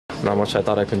not much I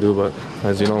thought I can do, but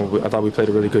as you know, I thought we played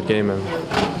a really good game and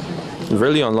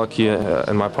really unlucky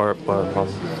in my part, but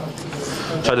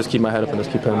try to just keep my head up and just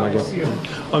keep playing my game.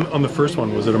 On the first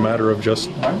one, was it a matter of just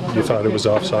you thought it was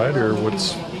offside, or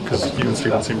what's, because you and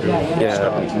Steven seemed to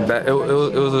stop? It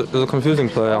was a confusing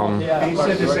play.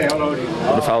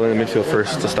 The foul in the midfield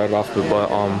first to start off with, but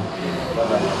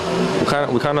it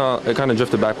kind of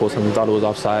drifted back post and we thought it was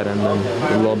offside, and then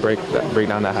a little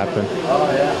breakdown that happened.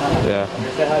 Yeah,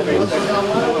 it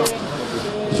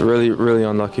was really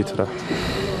unlucky today.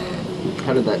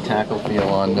 How did that tackle feel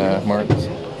on Martins?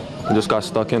 I just got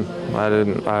stuck in.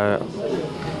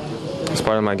 It's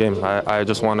part of my game. I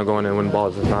just want to go in and win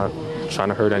balls. It's not trying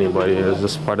to hurt anybody. It's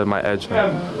just part of my edge.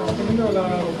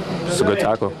 It's a good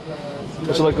tackle.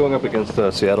 What's it like going up against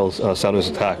Seattle's Sounders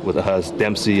attack, with it has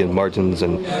Dempsey and Martins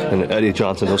and Eddie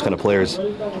Johnson, those kind of players?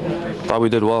 Thought we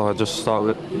did well. I just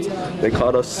thought they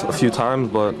caught us a few times,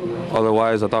 but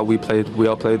otherwise I thought we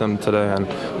outplayed them today, and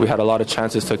we had a lot of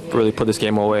chances to really put this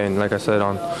game away. And like I said,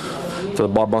 the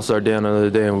ball bounces our day on another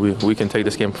day, and we can take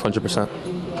this game 100%.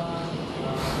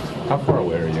 How far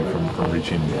away are you from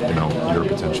reaching, your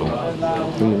potential?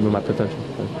 My potential.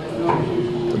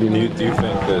 Do you think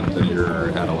that you're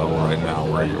at a level right now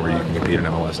where you can compete in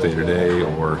MLS day to day,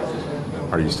 or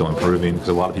are you still improving? Because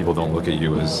a lot of people don't look at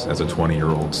you as a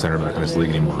 20-year-old center back in this league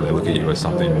anymore. They look at you as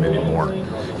something maybe more.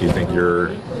 Do you think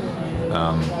you're,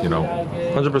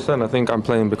 100%. I think I'm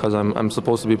playing because I'm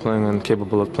supposed to be playing and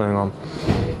capable of playing.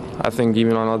 I think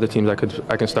even on other teams I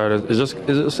can start. It's just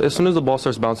as soon as the ball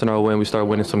starts bouncing our way and we start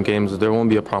winning some games, there won't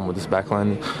be a problem with this back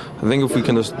line. I think if we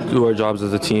can just do our jobs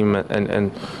as a team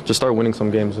and just start winning some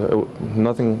games, there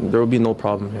will be no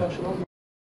problem here.